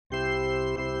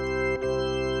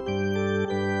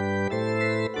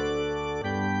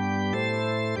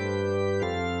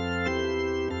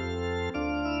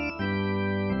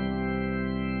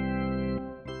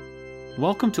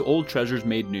Welcome to Old Treasures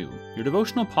Made New, your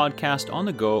devotional podcast on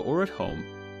the go or at home,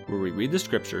 where we read the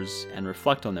scriptures and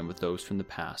reflect on them with those from the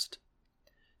past.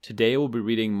 Today we'll be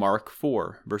reading Mark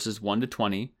 4, verses 1 to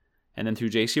 20, and then through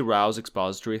J.C. Ryle's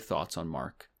expository thoughts on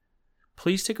Mark.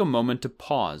 Please take a moment to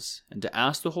pause and to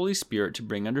ask the Holy Spirit to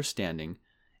bring understanding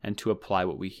and to apply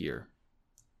what we hear.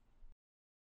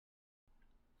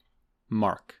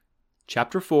 Mark,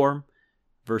 chapter 4,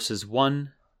 verses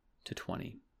 1 to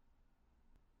 20.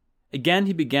 Again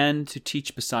he began to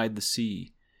teach beside the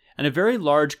sea, and a very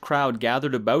large crowd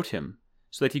gathered about him,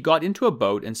 so that he got into a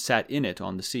boat and sat in it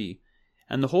on the sea,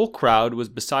 and the whole crowd was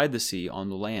beside the sea on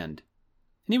the land.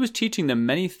 And he was teaching them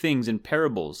many things in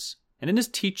parables, and in his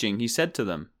teaching he said to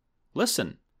them,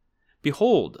 Listen,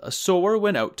 behold, a sower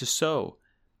went out to sow,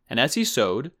 and as he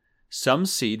sowed, some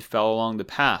seed fell along the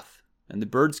path, and the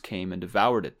birds came and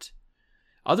devoured it.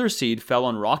 Other seed fell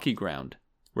on rocky ground,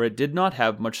 where it did not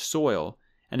have much soil,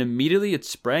 and immediately it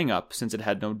sprang up, since it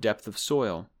had no depth of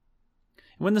soil.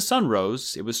 And when the sun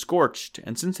rose, it was scorched,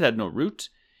 and since it had no root,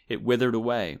 it withered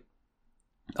away.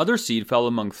 Other seed fell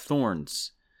among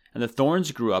thorns, and the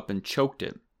thorns grew up and choked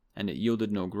it, and it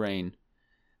yielded no grain.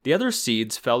 The other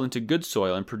seeds fell into good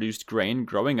soil and produced grain,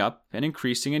 growing up and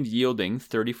increasing and yielding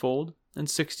 30-fold, and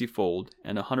 60-fold,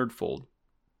 and 100-fold.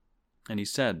 And he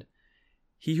said,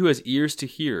 He who has ears to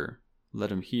hear,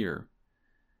 let him hear.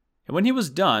 And when he was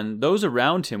done, those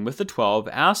around him with the 12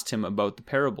 asked him about the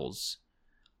parables.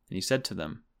 And he said to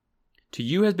them, To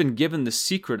you has been given the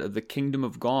secret of the kingdom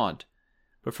of God.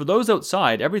 But for those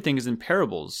outside, everything is in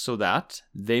parables, so that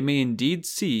they may indeed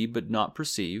see but not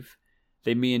perceive,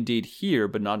 they may indeed hear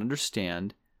but not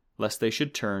understand, lest they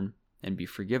should turn and be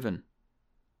forgiven.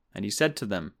 And he said to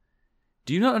them,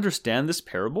 Do you not understand this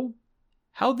parable?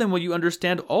 How then will you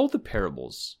understand all the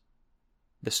parables?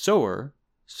 The sower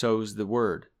sows the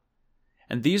word.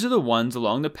 And these are the ones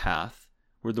along the path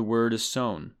where the word is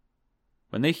sown.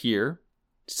 When they hear,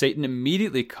 Satan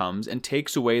immediately comes and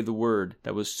takes away the word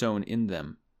that was sown in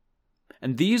them.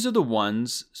 And these are the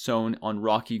ones sown on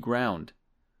rocky ground.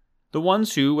 The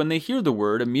ones who, when they hear the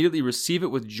word, immediately receive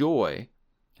it with joy,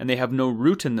 and they have no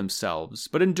root in themselves,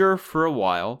 but endure for a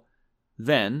while.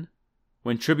 Then,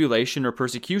 when tribulation or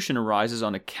persecution arises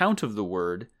on account of the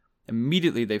word,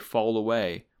 immediately they fall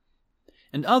away.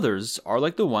 And others are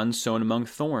like the ones sown among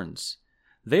thorns.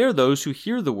 They are those who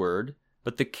hear the word,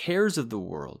 but the cares of the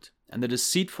world, and the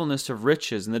deceitfulness of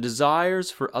riches, and the desires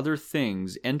for other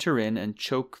things enter in and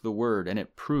choke the word, and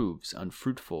it proves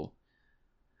unfruitful.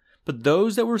 But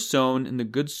those that were sown in the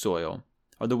good soil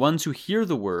are the ones who hear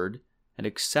the word, and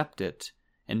accept it,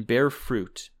 and bear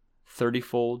fruit,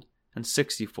 30-fold, and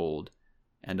 60-fold,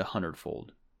 and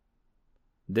 100-fold.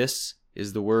 This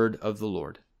is the word of the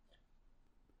Lord.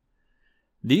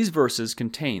 These verses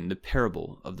contain the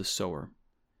parable of the sower.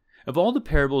 Of all the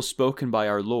parables spoken by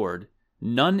our Lord,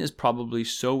 none is probably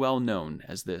so well known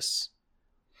as this.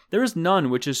 There is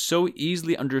none which is so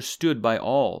easily understood by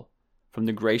all, from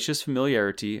the gracious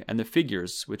familiarity and the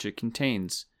figures which it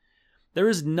contains. There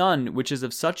is none which is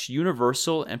of such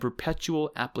universal and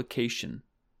perpetual application.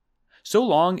 So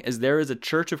long as there is a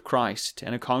church of Christ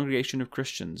and a congregation of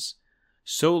Christians,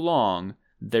 so long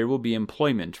there will be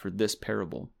employment for this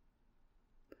parable.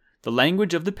 The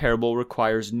language of the parable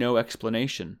requires no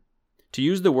explanation. To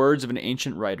use the words of an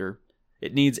ancient writer,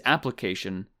 it needs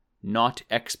application, not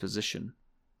exposition.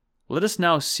 Let us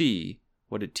now see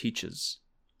what it teaches.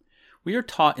 We are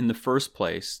taught in the first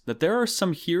place that there are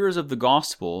some hearers of the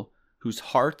gospel whose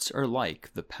hearts are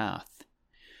like the path.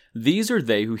 These are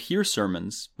they who hear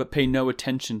sermons but pay no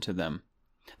attention to them.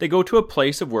 They go to a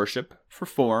place of worship for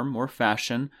form or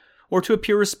fashion, or to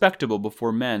appear respectable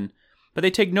before men, but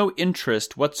they take no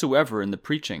interest whatsoever in the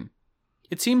preaching.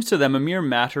 It seems to them a mere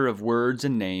matter of words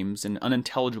and names and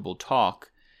unintelligible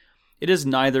talk. It is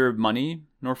neither money,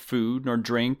 nor food, nor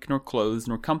drink, nor clothes,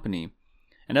 nor company.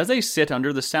 And as they sit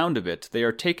under the sound of it, they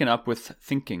are taken up with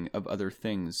thinking of other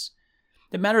things.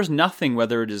 It matters nothing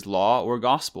whether it is law or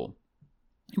gospel.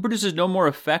 It produces no more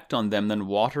effect on them than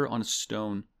water on a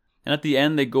stone. And at the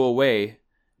end they go away,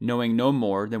 knowing no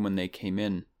more than when they came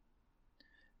in.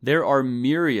 There are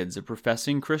myriads of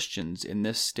professing Christians in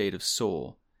this state of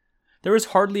soul. There is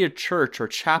hardly a church or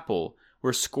chapel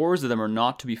where scores of them are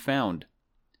not to be found.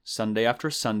 Sunday after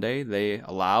Sunday, they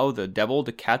allow the devil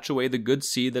to catch away the good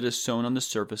seed that is sown on the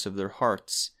surface of their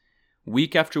hearts.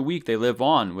 Week after week, they live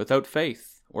on without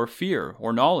faith, or fear,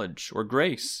 or knowledge, or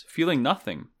grace, feeling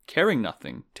nothing, caring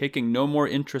nothing, taking no more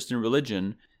interest in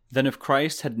religion than if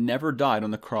Christ had never died on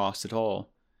the cross at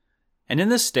all. And in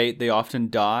this state they often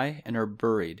die and are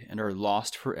buried and are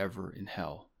lost forever in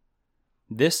hell.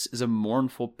 This is a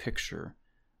mournful picture,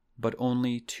 but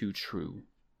only too true.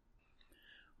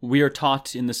 We are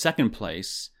taught in the second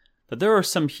place that there are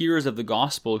some hearers of the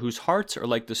gospel whose hearts are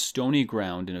like the stony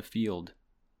ground in a field.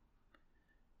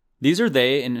 These are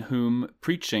they in whom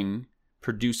preaching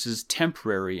produces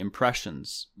temporary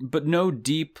impressions, but no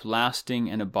deep, lasting,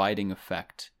 and abiding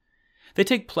effect. They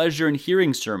take pleasure in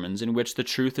hearing sermons in which the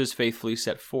truth is faithfully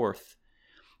set forth.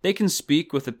 They can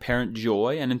speak with apparent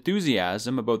joy and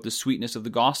enthusiasm about the sweetness of the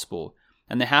gospel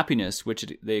and the happiness which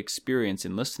they experience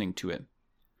in listening to it.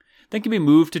 They can be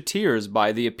moved to tears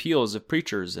by the appeals of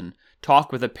preachers and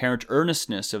talk with apparent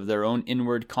earnestness of their own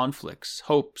inward conflicts,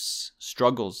 hopes,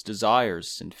 struggles,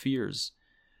 desires, and fears.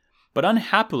 But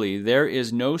unhappily, there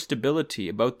is no stability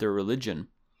about their religion.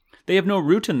 They have no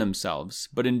root in themselves,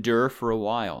 but endure for a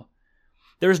while.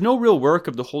 There is no real work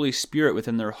of the Holy Spirit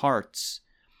within their hearts.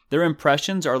 Their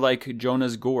impressions are like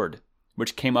Jonah's gourd,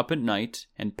 which came up at night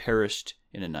and perished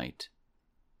in a night.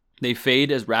 They fade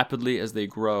as rapidly as they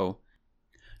grow.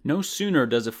 No sooner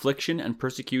does affliction and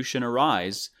persecution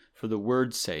arise for the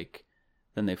word's sake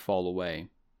than they fall away.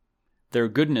 Their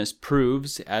goodness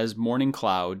proves as morning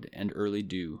cloud and early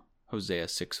dew. Hosea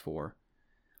 6:4.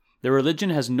 Their religion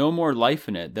has no more life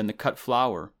in it than the cut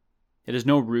flower. It has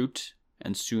no root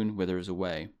and soon withers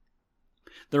away.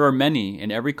 There are many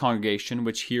in every congregation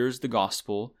which hears the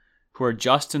gospel who are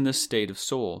just in this state of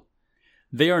soul.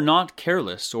 They are not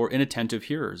careless or inattentive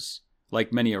hearers,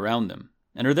 like many around them,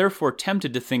 and are therefore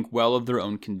tempted to think well of their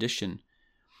own condition.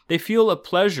 They feel a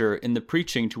pleasure in the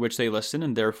preaching to which they listen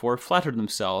and therefore flatter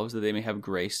themselves that they may have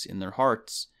grace in their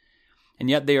hearts. And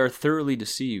yet they are thoroughly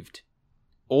deceived.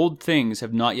 Old things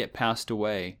have not yet passed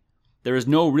away. There is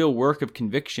no real work of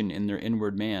conviction in their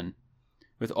inward man.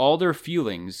 With all their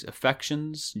feelings,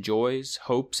 affections, joys,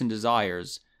 hopes, and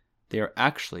desires, they are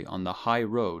actually on the high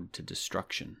road to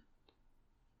destruction.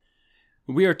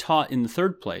 We are taught in the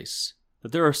third place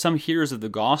that there are some hearers of the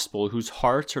gospel whose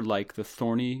hearts are like the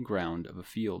thorny ground of a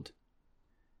field.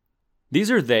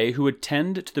 These are they who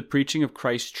attend to the preaching of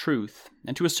Christ's truth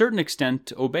and to a certain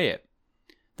extent obey it.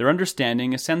 Their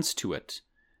understanding assents to it.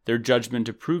 Their judgment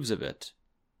approves of it.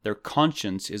 Their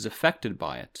conscience is affected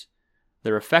by it.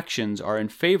 Their affections are in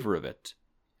favor of it.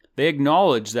 They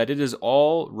acknowledge that it is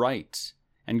all right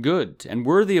and good and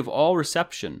worthy of all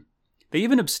reception. They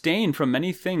even abstain from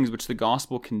many things which the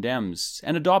gospel condemns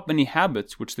and adopt many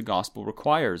habits which the gospel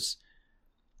requires.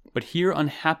 But here,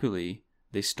 unhappily,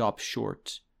 they stop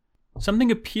short.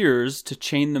 Something appears to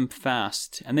chain them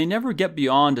fast, and they never get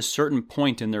beyond a certain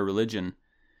point in their religion.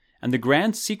 And the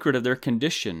grand secret of their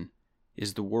condition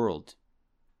is the world.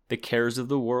 The cares of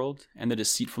the world and the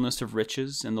deceitfulness of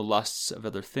riches and the lusts of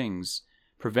other things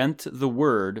prevent the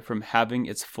word from having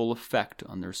its full effect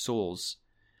on their souls.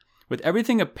 With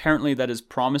everything apparently that is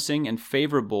promising and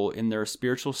favorable in their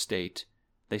spiritual state,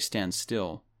 they stand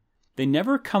still. They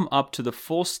never come up to the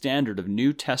full standard of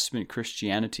New Testament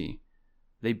Christianity.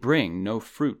 They bring no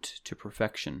fruit to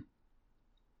perfection.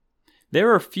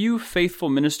 There are few faithful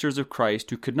ministers of Christ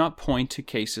who could not point to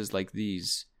cases like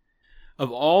these.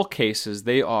 Of all cases,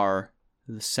 they are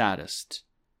the saddest.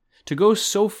 To go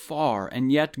so far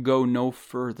and yet go no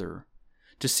further.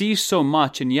 To see so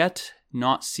much and yet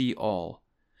not see all.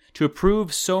 To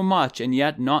approve so much and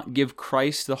yet not give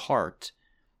Christ the heart.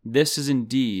 This is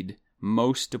indeed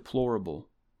most deplorable.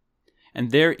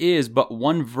 And there is but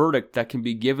one verdict that can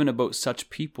be given about such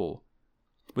people.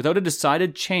 Without a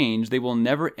decided change, they will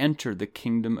never enter the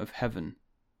kingdom of heaven.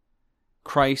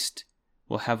 Christ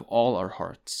will have all our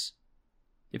hearts.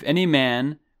 If any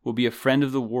man will be a friend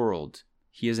of the world,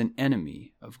 he is an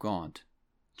enemy of God.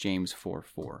 James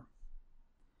 4:4.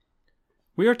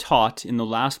 We are taught in the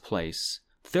last place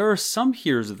that there are some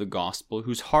hearers of the gospel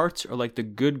whose hearts are like the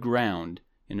good ground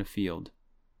in a field.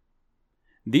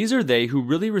 These are they who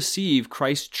really receive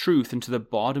Christ's truth into the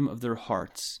bottom of their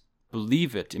hearts,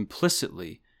 believe it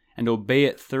implicitly, and obey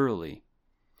it thoroughly.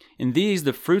 In these,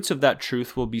 the fruits of that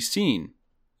truth will be seen,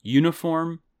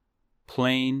 uniform,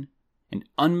 plain, and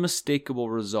unmistakable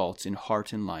results in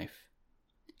heart and life.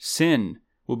 Sin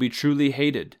will be truly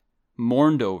hated,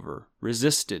 mourned over,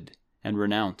 resisted, and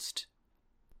renounced.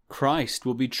 Christ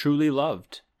will be truly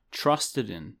loved, trusted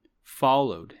in,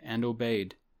 followed, and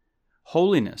obeyed.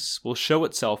 Holiness will show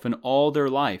itself in all their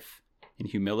life, in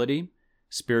humility,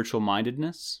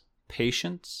 spiritual-mindedness,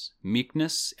 patience,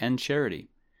 meekness, and charity.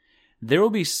 There will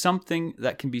be something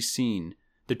that can be seen.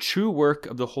 The true work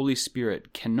of the Holy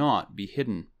Spirit cannot be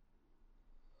hidden.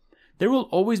 There will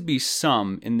always be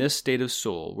some in this state of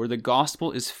soul where the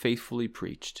gospel is faithfully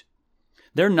preached.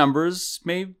 Their numbers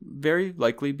may very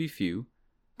likely be few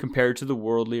compared to the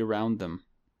worldly around them.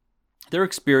 Their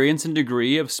experience and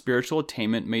degree of spiritual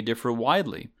attainment may differ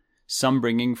widely. some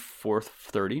bringing forth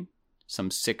 30,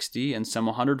 some 60, and some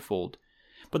 100-fold.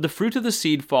 But the fruit of the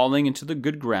seed falling into the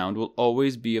good ground will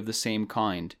always be of the same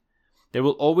kind. There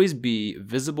will always be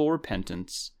visible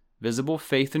repentance, visible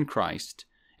faith in Christ,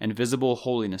 and visible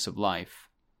holiness of life.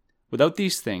 Without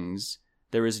these things,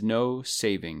 there is no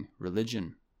saving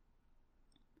religion.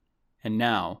 And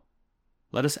now,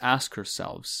 let us ask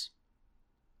ourselves,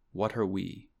 what are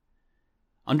we?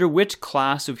 Under which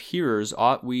class of hearers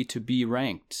ought we to be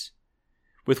ranked?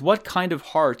 With what kind of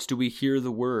hearts do we hear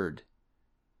the word?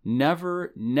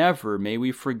 Never, never may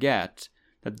we forget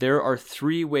that there are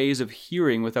 3 ways of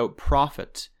hearing without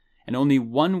profit, and only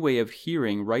one way of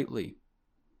hearing rightly.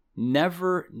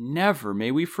 Never, never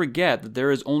may we forget that there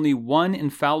is only one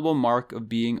infallible mark of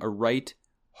being a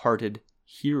right-hearted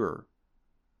hearer.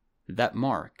 That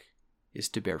mark is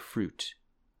to bear fruit.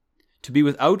 To be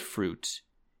without fruit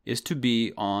is to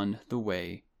be on the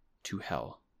way to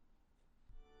hell.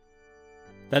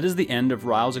 That is the end of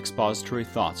Ryle's expository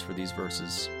thoughts for these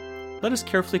verses. Let us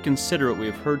carefully consider what we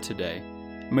have heard today,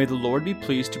 and may the Lord be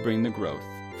pleased to bring the growth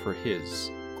for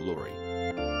His glory.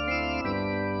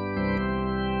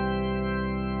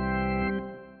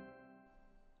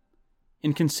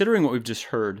 In considering what we've just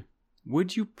heard,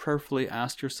 would you prayerfully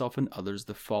ask yourself and others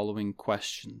the following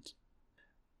questions?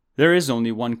 There is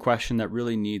only one question that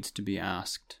really needs to be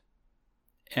asked.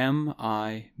 Am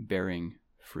I bearing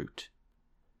fruit?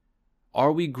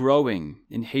 Are we growing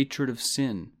in hatred of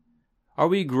sin? Are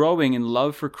we growing in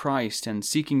love for Christ and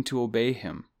seeking to obey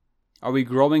Him? Are we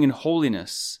growing in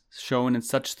holiness, shown in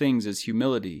such things as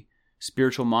humility,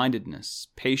 spiritual-mindedness,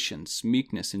 patience,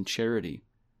 meekness, and charity?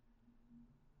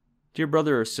 Dear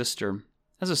brother or sister,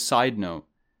 as a side note,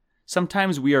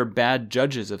 sometimes we are bad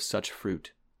judges of such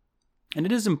fruit, and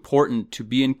it is important to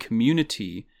be in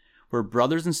community where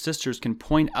brothers and sisters can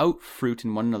point out fruit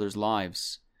in one another's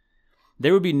lives.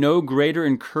 There would be no greater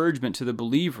encouragement to the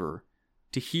believer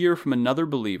to hear from another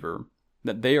believer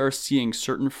that they are seeing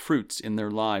certain fruits in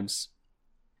their lives.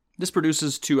 This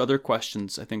produces 2 other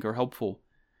questions I think are helpful.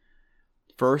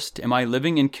 First, am I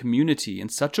living in community in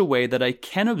such a way that I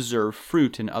can observe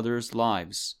fruit in others'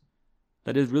 lives?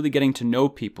 That is really getting to know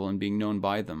people and being known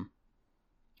by them.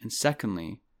 And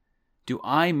secondly, do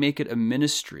I make it a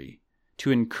ministry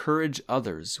to encourage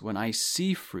others when I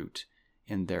see fruit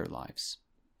in their lives?